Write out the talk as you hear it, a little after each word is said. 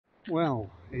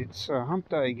Well, it's hump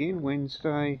day again,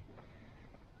 Wednesday.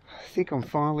 I think I'm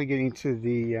finally getting to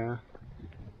the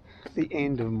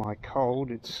end of my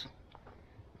cold. It's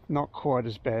not quite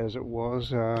as bad as it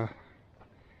was. I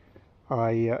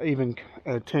even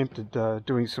attempted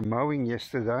doing some mowing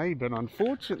yesterday, but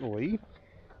unfortunately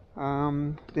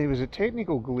there was a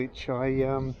technical glitch.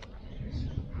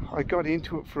 I got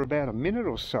into it for about a minute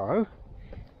or so,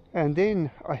 and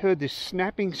then I heard this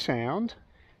snapping sound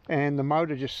and the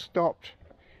motor just stopped,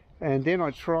 and then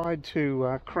I tried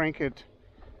to crank it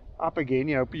up again,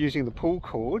 you know, using the pull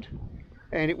cord,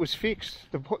 and it was fixed.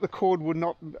 The cord would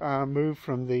not move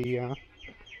from the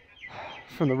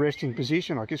resting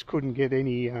position. I just couldn't get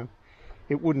any,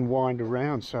 it wouldn't wind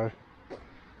around, so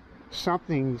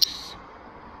something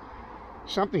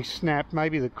snapped.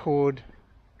 Maybe the cord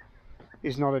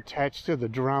is not attached to the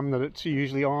drum that it's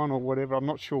usually on or whatever. I'm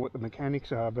not sure what the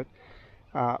mechanics are, but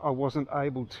I wasn't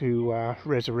able to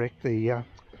resurrect the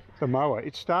mower.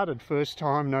 It started first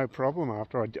time no problem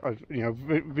after I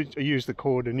used the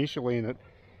cord initially, and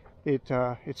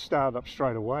it started up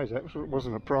straight away, so it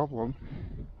wasn't a problem.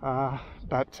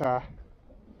 But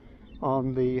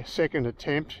on the second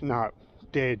attempt, no,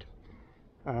 dead.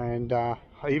 And I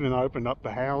even opened up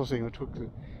the housing. I took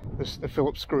the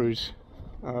Phillips screws,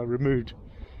 removed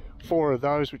 4 of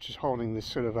those, which is holding this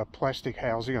sort of a plastic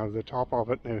housing over the top of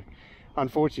it. Now,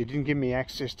 unfortunately, it didn't give me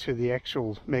access to the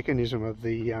actual mechanism of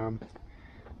the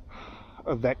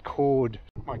of that cord.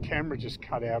 My camera just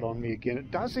cut out on me again. It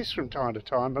does this from time to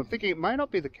time. I'm thinking it may not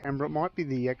be the camera, it might be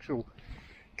the actual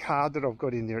card that I've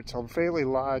got in there. It's a fairly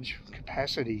large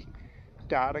capacity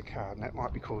data card, and that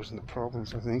might be causing the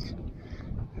problems, I think.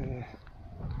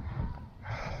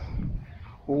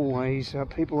 Always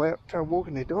people out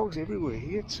walking their dogs everywhere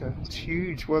here. It's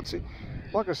huge. Well,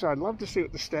 like I say, I'd love to see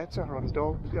what the stats are on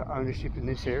dog ownership in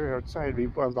this area. I'd say it'd be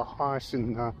one of the highest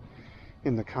in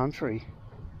the country.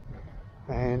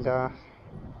 And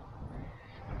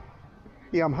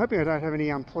yeah, I'm hoping I don't have any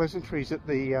unpleasantries at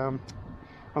the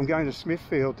I'm going to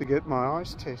Smithfield to get my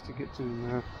eyes tested, get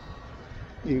some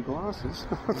new glasses.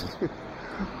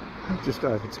 Just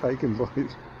overtaken by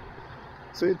it.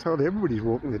 See, I told everybody's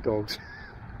walking their dogs.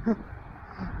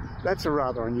 That's a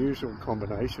rather unusual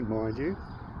combination, mind you.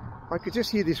 I could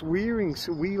just hear this wheeling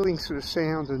sort of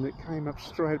sound, and it came up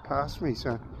straight past me.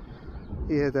 So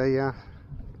yeah, they are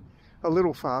a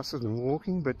little faster than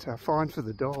walking, but fine for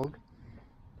the dog.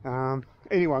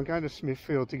 Anyway, I'm going to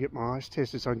Smithfield to get my eyes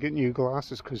tested, so I can get new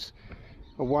glasses, because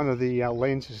one of the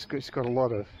lenses has got a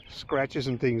lot of scratches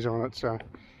and things on it. So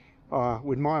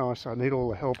with my eyesight, I need all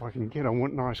the help I can get. I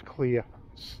want nice clear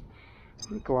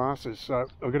glasses. So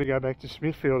I've got to go back to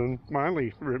Smithfield, and my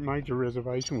only major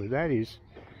reservation with that is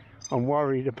I'm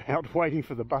worried about waiting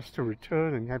for the bus to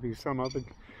return and having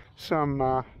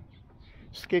some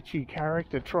sketchy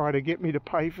character try to get me to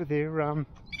pay for their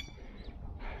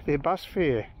bus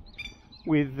fare,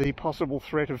 with the possible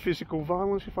threat of physical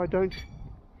violence if I don't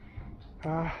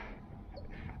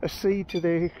accede to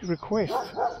their request.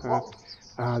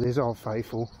 There's Old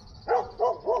Faithful.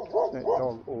 That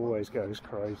dog always goes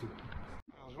crazy.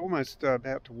 I was almost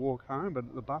about to walk home,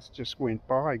 but the bus just went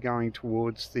by going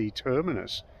towards the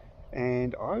terminus,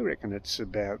 and I reckon it's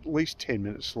about at least 10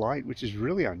 minutes late, which is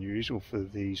really unusual for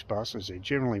these buses. They're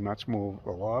generally much more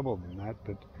reliable than that,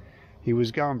 but he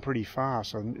was going pretty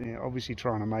fast, and obviously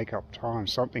trying to make up time.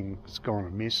 Something's gone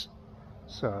amiss.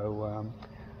 So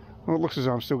well, it looks as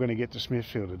though I'm still going to get to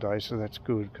Smithfield today, so that's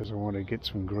good, because I want to get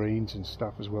some greens and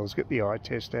stuff as well as get the eye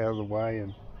test out of the way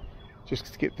and just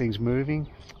to get things moving.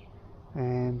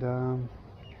 And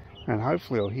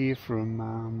hopefully I'll hear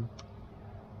from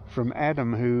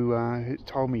Adam, who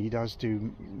told me he does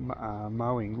do lawn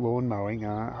mowing.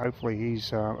 Hopefully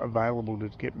he's available to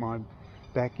get my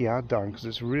backyard done, because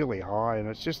it's really high, and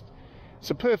it's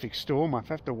a perfect storm. I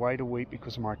have to wait a week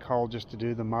because of my cold just to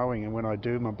do the mowing, and when I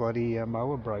do, my bloody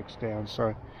mower breaks down.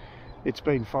 So it's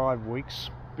been 5 weeks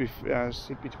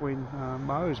between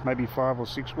mows, maybe 5 or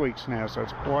 6 weeks now, so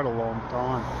it's quite a long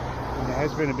time, and there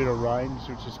has been a bit of rain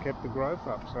which has kept the growth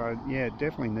up. So yeah, it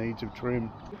definitely needs a trim.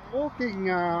 Walking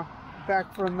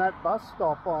back from that bus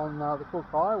stop on the Cook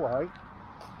Highway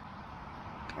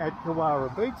at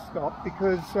Kawara Beach stop,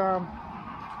 because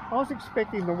I was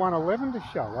expecting the 111 to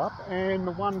show up, and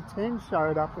the 110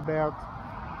 showed up about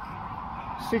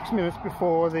 6 minutes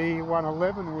before the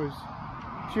 111 was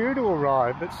due to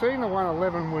arrive. But seeing the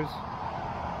 111 was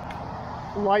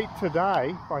late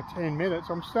today by 10 minutes,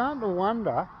 I'm starting to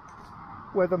wonder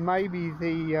whether maybe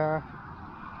the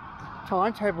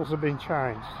timetables have been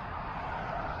changed.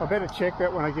 I better check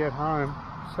that when I get home.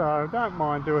 So I don't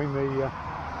mind doing the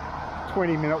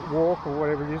 20-minute walk or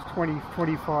whatever it is,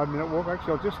 25-minute walk.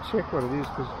 Actually, I'll just check what it is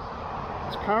because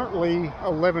it's currently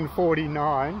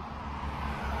 11:49.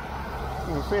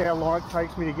 We'll see how long it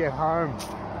takes me to get home.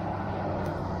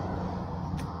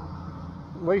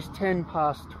 At least 10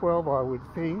 past 12, I would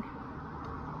think.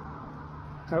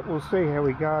 But we'll see how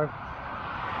we go.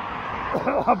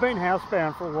 I've been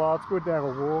housebound for a while. It's good to have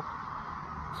a walk,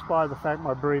 despite the fact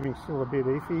my breathing's still a bit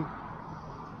iffy.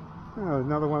 Oh,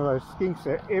 another one of those skinks.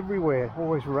 They're everywhere,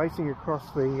 always racing across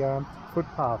the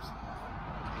footpaths.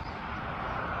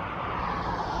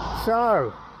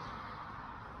 So,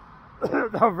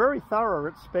 they were very thorough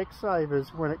at Spec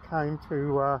Savers when it came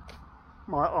to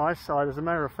my eyesight. As a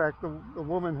matter of fact, the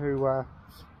woman who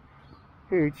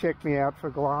checked me out for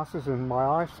glasses and my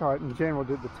eyesight in general,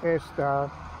 did the test.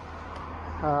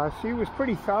 She was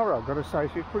pretty thorough, I've got to say.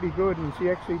 She was pretty good, and she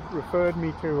actually referred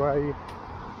me to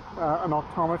an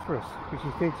optometrist because she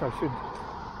thinks I should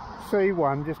see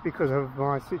one just because of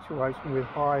my situation with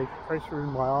high pressure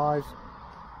in my eyes.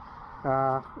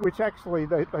 Which actually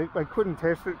they couldn't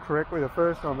test it correctly the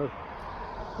first time.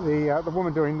 The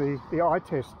woman doing the eye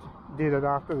test did it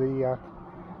after the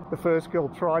first girl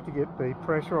tried to get the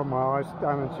pressure on my eyes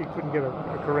done, and she couldn't get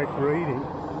a correct reading.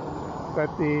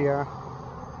 But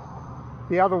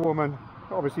the other woman,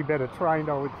 obviously better trained,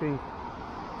 I would think,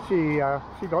 she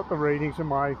got the readings, and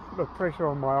the pressure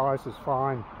on my eyes is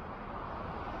fine.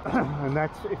 And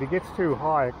that's, if it gets too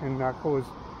high, it can cause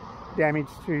damage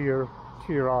to your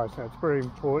eyes. So it's very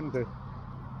important to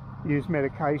use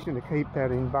medication to keep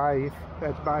that in bay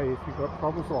if you've got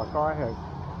problems like I have.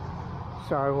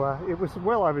 So it was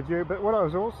well overdue. But what I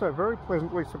was also very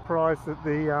pleasantly surprised that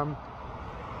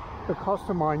the cost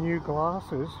of my new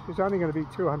glasses is only going to be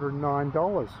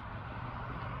 $209,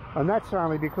 and that's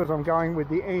only because I'm going with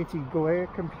the anti-glare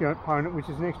component, which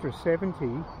is an extra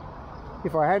 $70.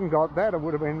 If I hadn't got that, it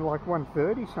would have been like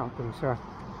 $130 something. So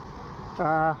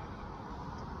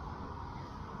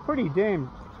pretty damn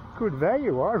good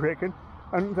value, I reckon.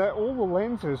 And all the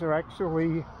lenses are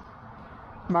actually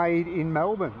made in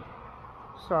Melbourne.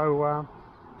 So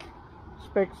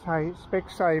Spec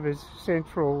Savers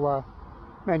Central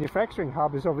manufacturing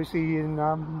hub is obviously in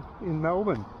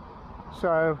Melbourne.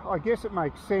 So I guess it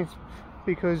makes sense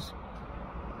because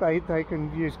they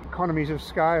can use economies of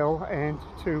scale, and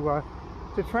to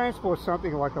transport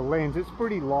something like a lens, it's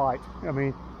pretty light. I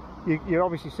mean, you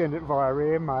obviously send it via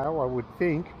air mail, I would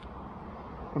think.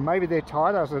 And maybe they're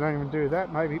tight as they don't even do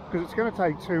that, maybe, because it's going to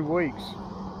take 2 weeks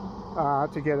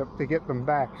to get them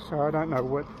back. So I don't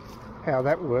know how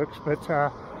that works, but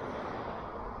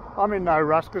I'm in no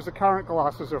rush because the current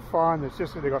glasses are fine. It's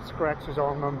just that they've got scratches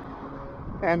on them,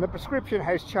 and the prescription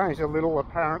has changed a little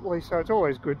apparently, so it's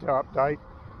always good to update.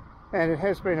 And it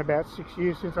has been about 6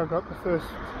 years since I got the first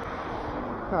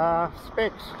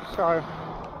specs, so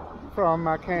from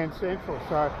Cairns Central.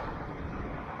 So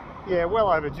yeah, well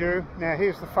overdue. Now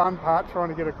here's the fun part, trying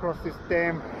to get across this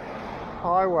damn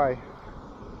highway.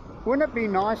 Wouldn't it be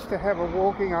nice to have a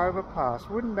walking overpass?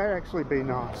 Wouldn't that actually be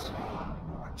nice?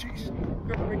 Jeez,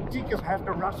 got ridiculous having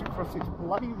to rush across this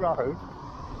bloody road.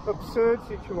 Absurd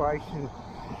situation.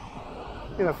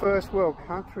 In a first world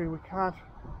country, we can't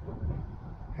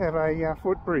have a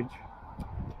footbridge.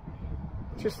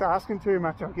 Just asking too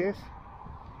much, I guess.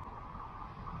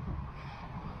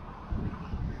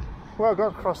 Well, I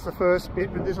got across the first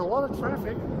bit, but there's a lot of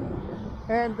traffic,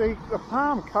 and the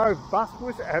Palm Cove bus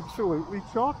was absolutely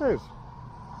chockers.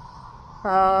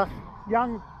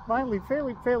 Young, mainly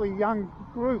fairly young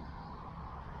group,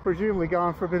 presumably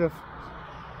going for a bit of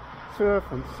surf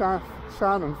and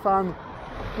sun and fun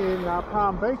in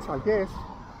Palm Beach, I guess.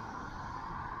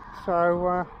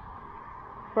 So,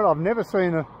 but I've never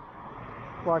seen a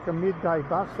midday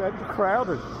bus that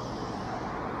crowded.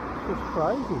 It's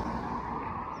crazy.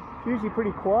 It's usually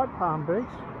pretty quiet, Palm Beach.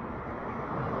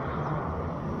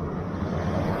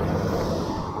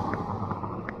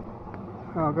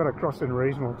 Oh, I've got to cross in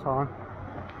reasonable time.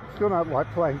 Still don't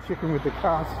like playing chicken with the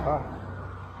car, so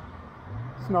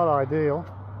it's not ideal.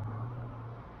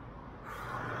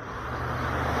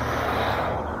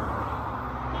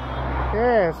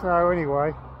 Yeah, so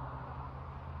anyway,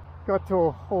 got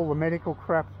to all the medical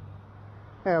crap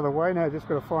out of the way. Now just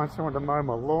got to find someone to mow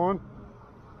my lawn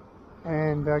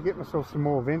and get myself some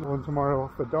more Ventolin tomorrow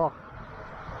off the dock.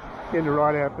 Getting to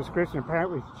write out a prescription.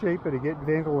 Apparently it's cheaper to get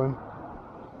Ventolin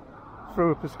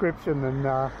through a prescription than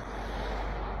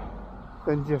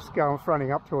just going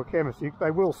fronting up to a chemist.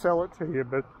 They will sell it to you,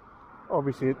 but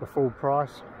obviously at the full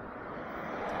price.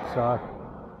 So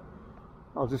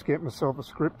I'll just get myself a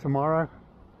script tomorrow.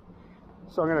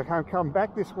 So I'm going to come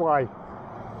back this way.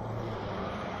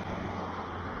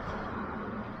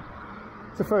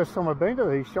 the first time I've been to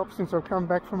these shops since I've come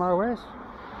back from OS,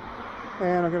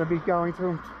 and I'm going to be going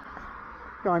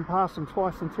past them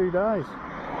twice in 2 days.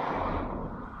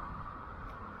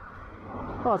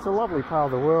 Oh, it's a lovely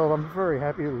part of the world. I'm very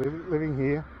happy living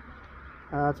here.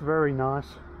 It's very nice.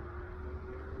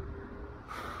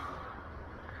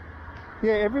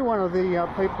 Yeah, every one of the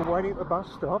people waiting at the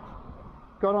bus stop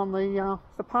got on the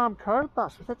Palm Cove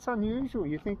bus. That's unusual.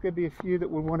 You think there'd be a few that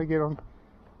would want to get on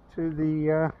to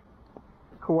the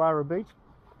Kowara Beach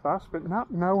bus, but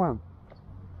no one.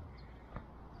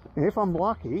 And if I'm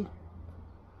lucky,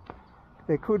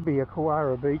 there could be a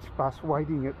Kowara Beach bus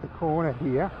waiting at the corner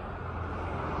here,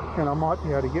 and I might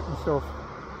be able to get myself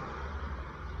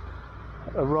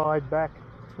a ride back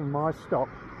to my stop,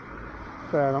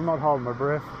 but I'm not holding my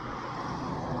breath.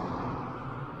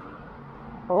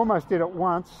 I almost did it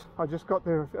once. I just got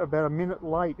there about a minute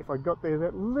late. If I got there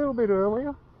that little bit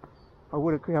earlier, I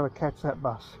would have been able to catch that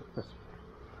bus. But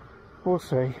we'll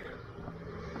see.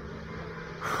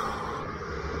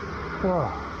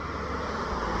 Oh.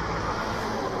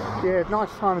 Yeah,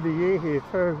 nice time of the year here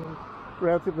too.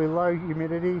 Relatively low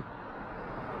humidity.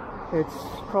 It's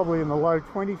probably in the low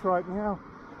 20s right now.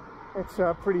 It's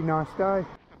a pretty nice day.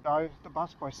 No, the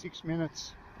bus by 6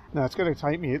 minutes. No, it's going to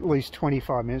take me at least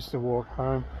 25 minutes to walk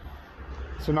home.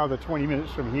 It's another 20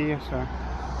 minutes from here, so...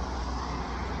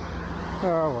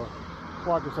 Oh, well,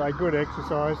 like I say, good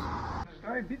exercise.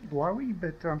 A bit blowy,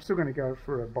 but I'm still going to go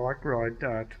for a bike ride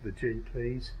to the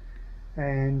GPs.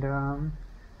 And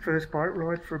first bike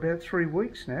ride for about 3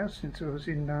 weeks now, since I was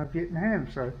in Vietnam,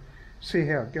 so see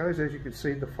how it goes. As you can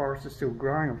see, the forest is still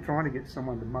growing. I'm trying to get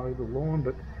someone to mow the lawn,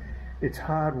 but it's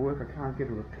hard work. I can't get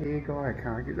a repair guy.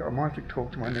 I might have to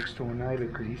talk to my next door neighbour,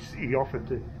 because he offered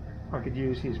to, I could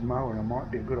use his mower, and it might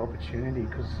be a good opportunity,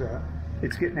 because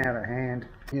it's getting out of hand.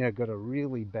 Yeah, I got a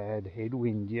really bad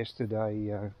headwind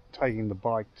yesterday taking the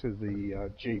bike to the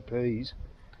GPs.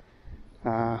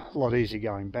 A lot easier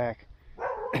going back.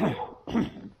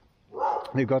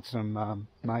 They've got some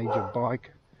major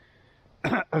bike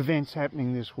events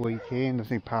happening this weekend. I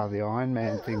think part of the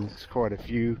Ironman thing's quite a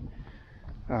few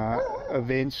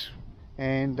events,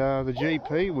 and the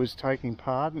GP was taking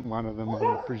part in one of them,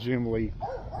 and presumably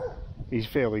he's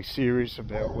fairly serious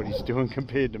about what he's doing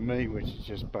compared to me, which is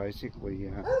just basically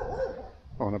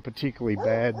on a particularly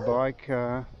bad bike,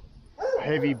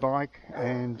 heavy bike,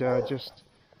 and just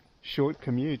short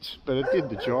commutes. But it did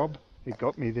the job. It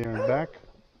got me there and back,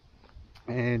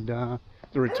 and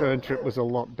the return trip was a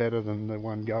lot better than the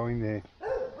one going there.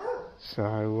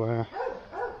 So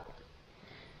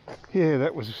yeah,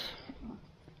 that was,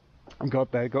 I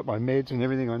got my meds and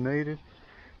everything I needed.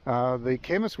 The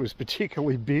chemist was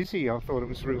particularly busy. I thought it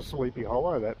was real Sleepy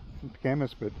Hollow, that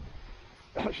chemist, but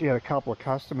she had a couple of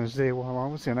customers there while I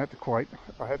was there, and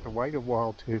I had to wait a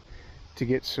while to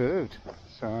get served.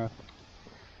 So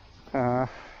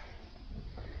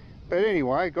but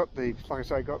anyway, got the, like I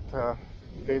say, got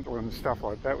dental and stuff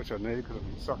like that, which I needed because I've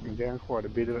been sucking down quite a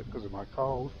bit of it because of my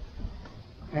cold.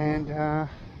 And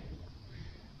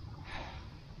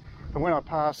when I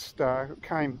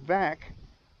came back,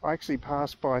 I actually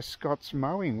passed by Scott's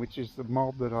Mowing, which is the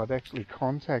mob that I'd actually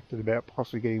contacted about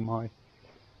possibly getting my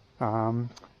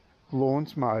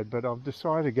lawns mowed, but I've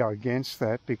decided to go against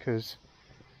that because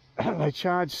they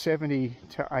charge $70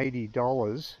 to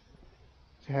 $80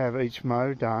 to have each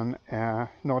mow done,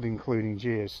 not including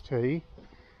GST,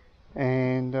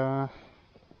 and I'm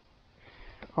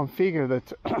figuring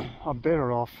that I'm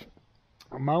better off.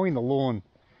 Mowing the lawn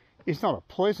is not a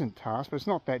pleasant task, but it's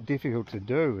not that difficult to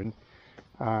do, and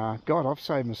God, I've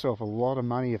saved myself a lot of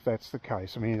money if that's the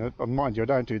case. I mean, mind you, I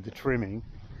don't do the trimming,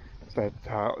 but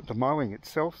the mowing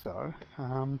itself, though,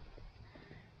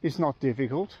 is not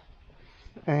difficult.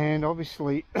 And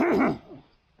obviously,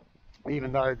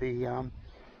 even though the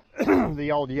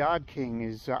the old Yard King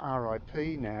is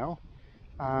RIP now,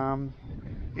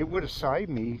 it would have saved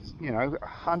me, you know,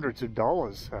 hundreds of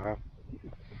dollars.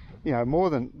 You know, more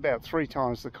than about 3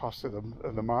 times the cost of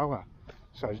the mower.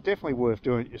 So it's definitely worth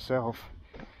doing it yourself.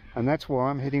 And that's why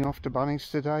I'm heading off to Bunnings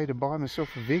today to buy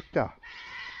myself a Victor.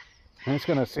 And it's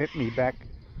going to set me back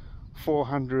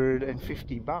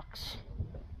 $450.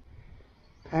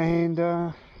 And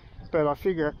but I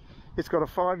figure it's got a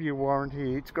 5-year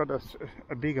warranty. It's got a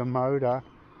bigger motor,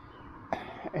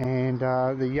 and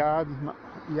the Yard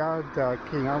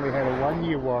King only had a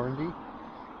 1-year warranty.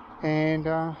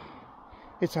 And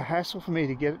it's a hassle for me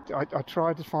to get it. I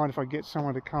tried to find if I get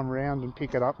someone to come around and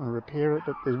pick it up and repair it,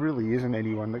 but there really isn't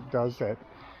anyone that does that.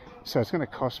 So it's going to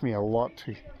cost me a lot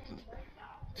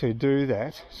to do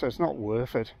that. So it's not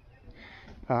worth it.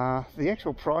 The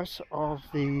actual price of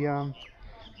the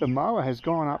the mower has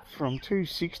gone up from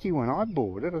 260 when I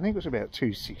bought it. I think it was about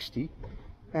 260,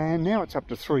 and now it's up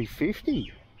to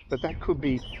 350. But that could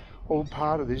be all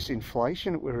part of this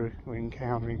inflation that we're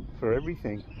encountering for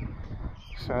everything.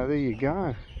 So there you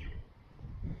go.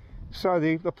 So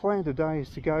the plan today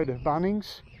is to go to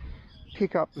Bunnings,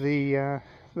 pick up the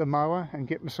mower and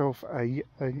get myself an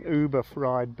Uber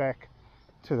ride back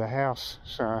to the house.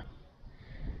 So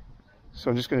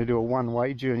I'm just going to do a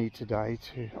one-way journey today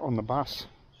on the bus,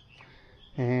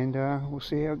 and we'll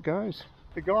see how it goes.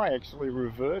 The guy actually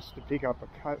reversed to pick up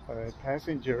a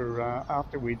passenger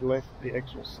after we'd left the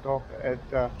actual stop at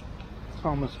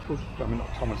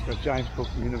James Cook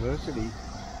University.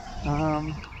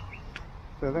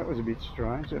 So that was a bit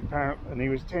strange. Apparently, and he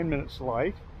was 10 minutes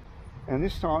late, and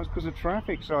this time it's because of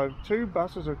traffic. So 2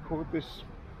 buses I've caught this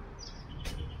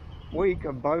week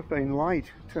have both been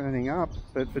late turning up,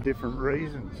 but for different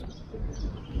reasons.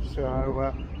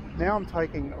 So now I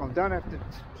don't have to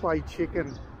play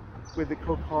chicken with the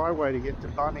Cook Highway to get to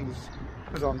Bunnings,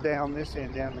 because I'm down this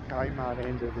end, down the Kmart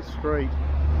end of the street.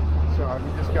 So I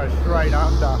can just go straight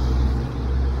under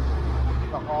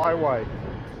the highway,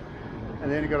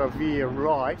 and then I've got to veer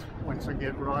right once I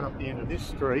get right up the end of this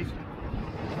street,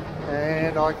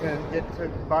 and I can get to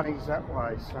Bunnings that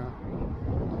way. So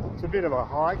it's a bit of a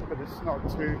hike, but it's not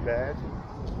too bad.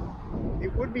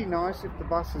 It would be nice if the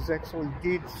buses actually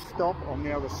did stop on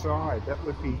the other side. That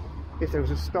would be, if there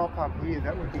was a stop up here,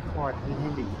 that would be quite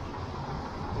handy.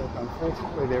 But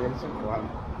unfortunately there isn't one.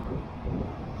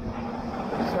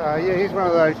 So yeah, he's one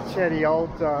of those chatty old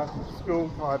school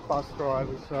type bus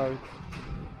drivers. So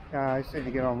he seemed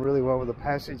to get on really well with the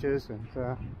passengers, and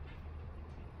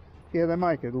yeah, they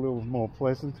make it a little more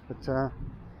pleasant. But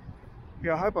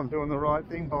yeah, I hope I'm doing the right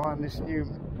thing buying this new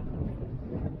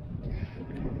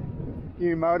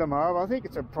motor mower. I think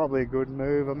it's probably a good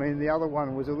move. I mean, the other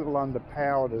one was a little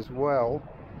underpowered as well.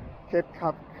 Kept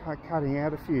cutting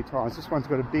out a few times. This one's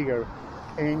got a bigger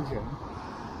engine.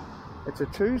 It's a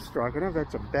 2-stroke. I don't know if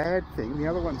that's a bad thing. The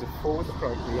other one's a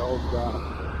 4-stroke, the old,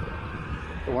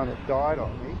 the one that died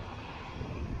on me.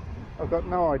 I've got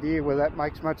no idea whether that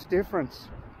makes much difference.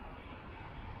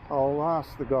 I'll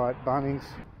ask the guy at Bunnings.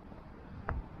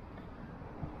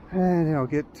 And then I'll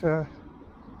get,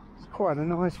 it's quite a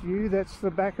nice view. That's the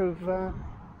back of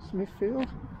Smithfield.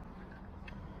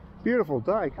 Beautiful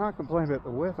day, can't complain about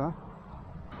the weather.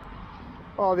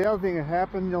 Oh, the other thing that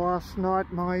happened last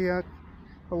night, my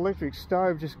electric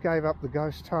stove just gave up the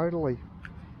ghost totally.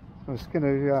 I was going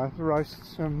to roast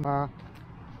some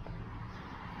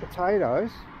potato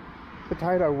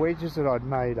wedges that I'd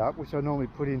made up, which I normally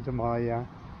put into my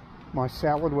my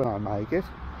salad when I make it.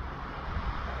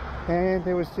 And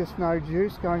there was just no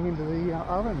juice going into the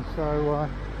oven, so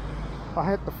I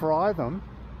had to fry them,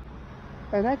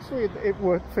 and actually it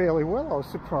worked fairly well. I was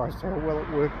surprised how well it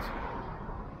worked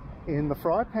in the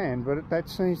fry pan, but that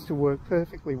seems to work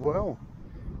perfectly well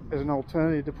as an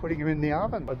alternative to putting them in the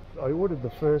oven. I ordered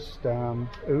the first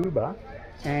Uber,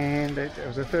 and it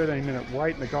was a 13-minute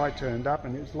wait, and the guy turned up,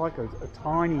 and it was like a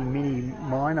tiny mini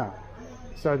miner.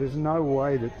 So there's no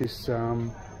way that this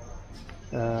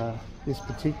this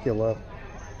particular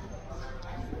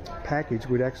package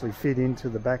would actually fit into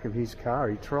the back of his car.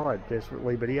 He tried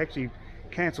desperately, but he actually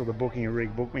cancelled the booking and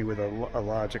rebooked me with a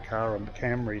larger car on the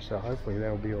Camry, so hopefully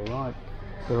that'll be alright.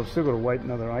 But I've still got to wait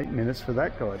another 8 minutes for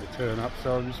that guy to turn up,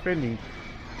 so I'm spending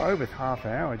over half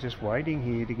an hour just waiting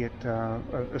here to get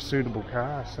a suitable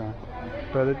car. So,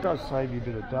 but it does save you a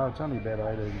bit of dough. It's only about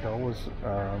 $18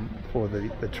 for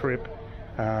the trip.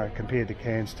 Compared to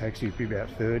Cairns taxi, it'd be about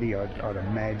 30, I'd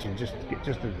imagine, just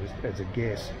as a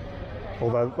guess.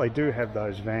 Although they do have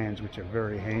those vans which are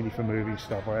very handy for moving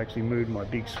stuff. I actually moved my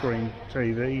big screen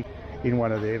TV in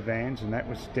one of their vans, and that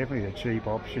was definitely a cheap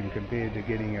option compared to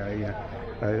getting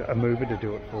a mover to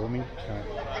do it for me. So,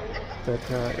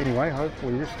 but anyway,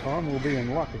 hopefully this time we'll be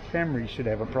in luck. A Camry should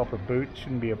have a proper boot,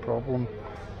 shouldn't be a problem.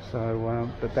 So,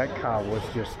 but that car was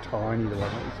just tiny, the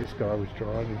one that this guy was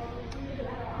driving.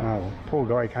 Oh, poor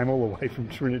guy came all the way from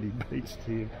Trinity Beach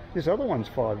here. This other one's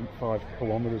 5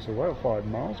 kilometres away, or 5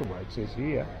 miles away, it says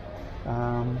here.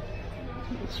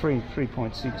 It's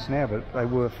 3.6 now, but they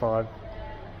were 5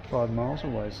 miles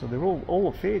away. So they're all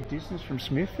a fair distance from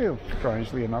Smithfield,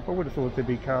 strangely enough. I would have thought there'd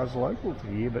be cars local to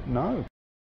here, but no.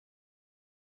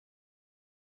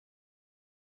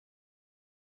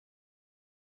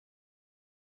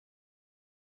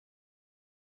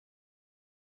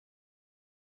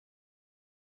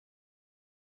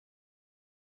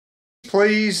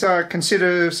 Please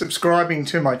consider subscribing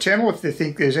to my channel if you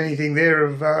think there's anything there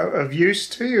of use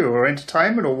to you, or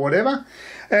entertainment or whatever.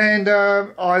 And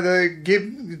either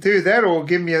do that or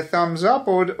give me a thumbs up,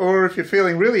 or if you're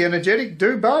feeling really energetic,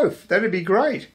 do both. That'd be great.